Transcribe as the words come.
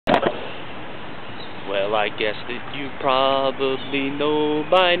Well, I guess that you probably know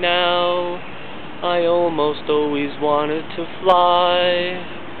by now, I almost always wanted to fly.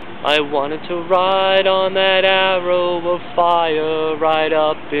 I wanted to ride on that arrow of fire right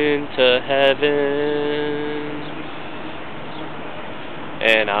up into heaven.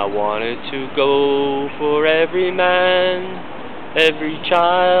 And I wanted to go for every man, every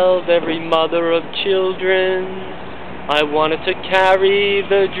child, every mother of children. I wanted to carry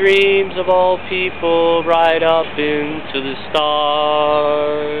the dreams of all people right up into the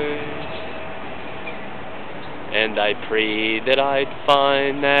stars. And I prayed that I'd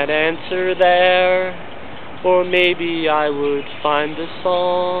find that answer there, or maybe I would find the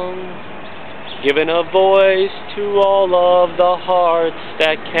song, giving a voice to all of the hearts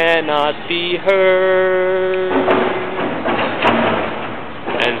that cannot be heard.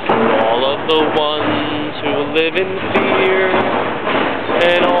 And for all of the ones who live in fear,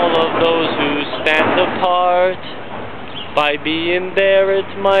 and all of those who stand apart, by being there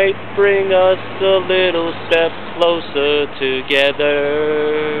it might bring us a little step closer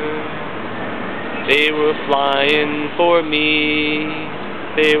together. They were flying for me,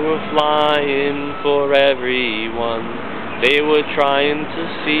 they were flying for everyone. They were trying to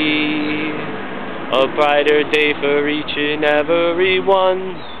see a brighter day for each and every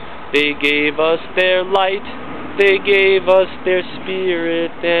one. They gave us their light, they gave us their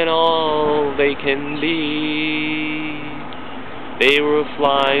spirit and all they can be. They were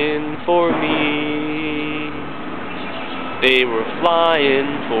flying for me, they were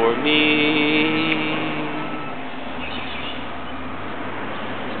flying for me.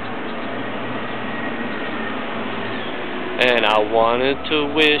 And I wanted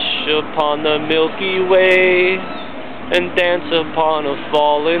to wish upon the Milky Way and dance upon a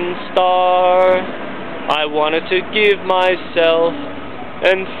fallen star. I wanted to give myself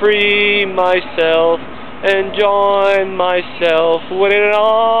and free myself and join myself with it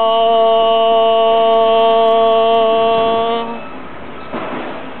all.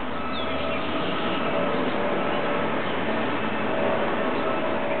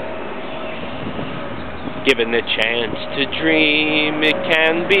 Given the chance to dream, it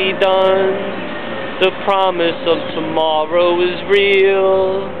can be done. The promise of tomorrow is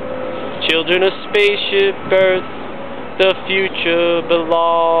real. Children of spaceship Earth, the future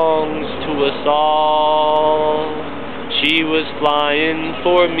belongs to us all. She was flying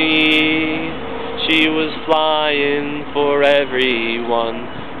for me, she was flying for everyone.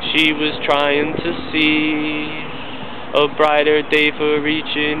 She was trying to see a brighter day for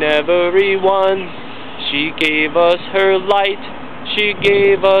each and every one. She gave us her light, she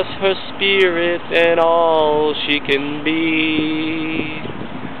gave us her spirit and all she can be.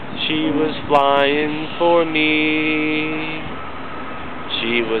 She was flying for me,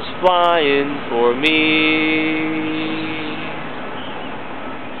 she was flying for me.